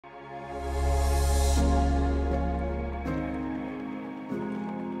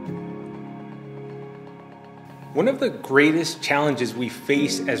One of the greatest challenges we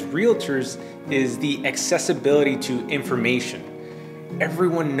face as realtors is the accessibility to information.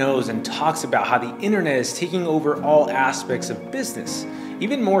 Everyone knows and talks about how the internet is taking over all aspects of business,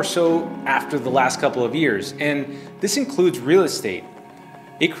 even more so after the last couple of years, and this includes real estate.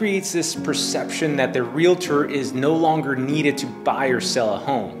 It creates this perception that the realtor is no longer needed to buy or sell a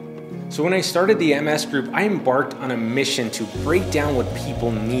home. So when I started the MS group, I embarked on a mission to break down what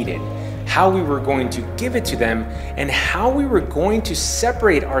people needed, how we were going to give it to them, and how we were going to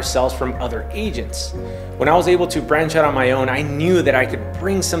separate ourselves from other agents. When I was able to branch out on my own, I knew that I could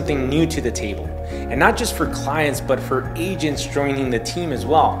bring something new to the table, and not just for clients, but for agents joining the team as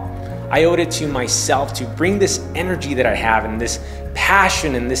well. I owed it to myself to bring this energy that I have and this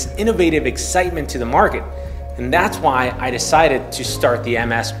passion and this innovative excitement to the market, and that's why I decided to start the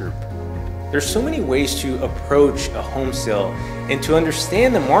MS group. There's so many ways to approach a home sale, and to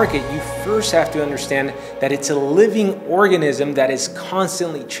understand the market, you first have to understand that it's a living organism that is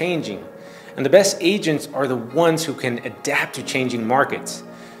constantly changing. And the best agents are the ones who can adapt to changing markets.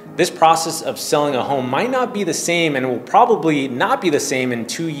 This process of selling a home might not be the same and will probably not be the same in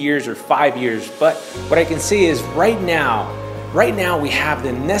 2 years or 5 years, but what I can say is right now we have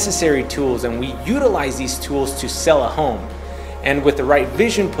the necessary tools and we utilize these tools to sell a home. And with the right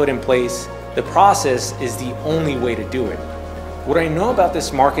vision put in place, the process is the only way to do it. What I know about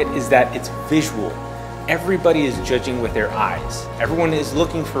this market is that it's visual. Everybody is judging with their eyes. Everyone is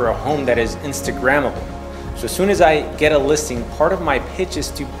looking for a home that is Instagrammable. So as soon as I get a listing, part of my pitch is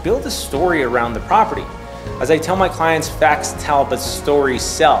to build a story around the property. As I tell my clients, facts tell, but stories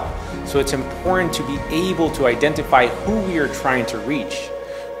sell. So it's important to be able to identify who we are trying to reach.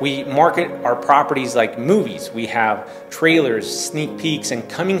 We market our properties like movies. We have trailers, sneak peeks, and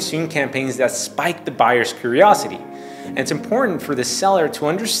coming soon campaigns that spike the buyer's curiosity. And it's important for the seller to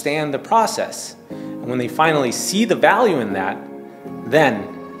understand the process. And when they finally see the value in that,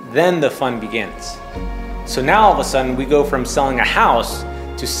 then the fun begins. So now all of a sudden we go from selling a house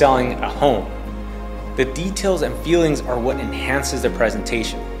to selling a home. The details and feelings are what enhances the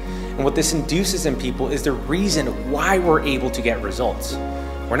presentation. And what this induces in people is the reason why we're able to get results.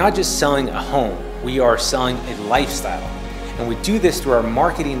 We're not just selling a home, we are selling a lifestyle. And we do this through our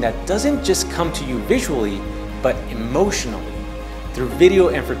marketing that doesn't just come to you visually, but emotionally. Through video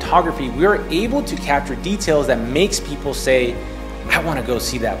and photography, we are able to capture details that makes people say, I want to go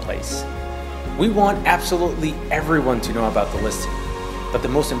see that place. We want absolutely everyone to know about the listing. But the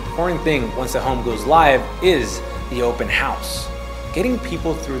most important thing once the home goes live is the open house. Getting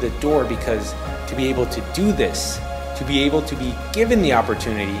people through the door, because to be able to do this, to be able to be given the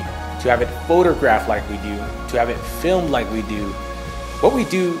opportunity to have it photographed like we do, to have it filmed like we do, what we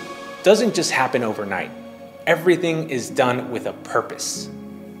do doesn't just happen overnight. Everything is done with a purpose.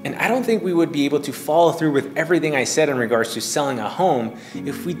 And I don't think we would be able to follow through with everything I said in regards to selling a home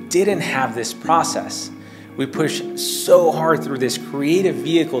if we didn't have this process. We push so hard through this creative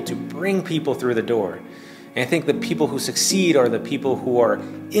vehicle to bring people through the door. And I think the people who succeed are the people who are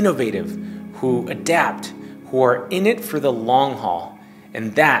innovative, who adapt, who are in it for the long haul.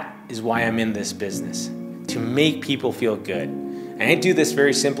 And that is why I'm in this business, to make people feel good. And I do this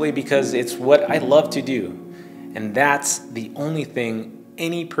very simply because it's what I love to do. And that's the only thing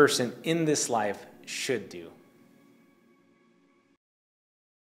any person in this life should do.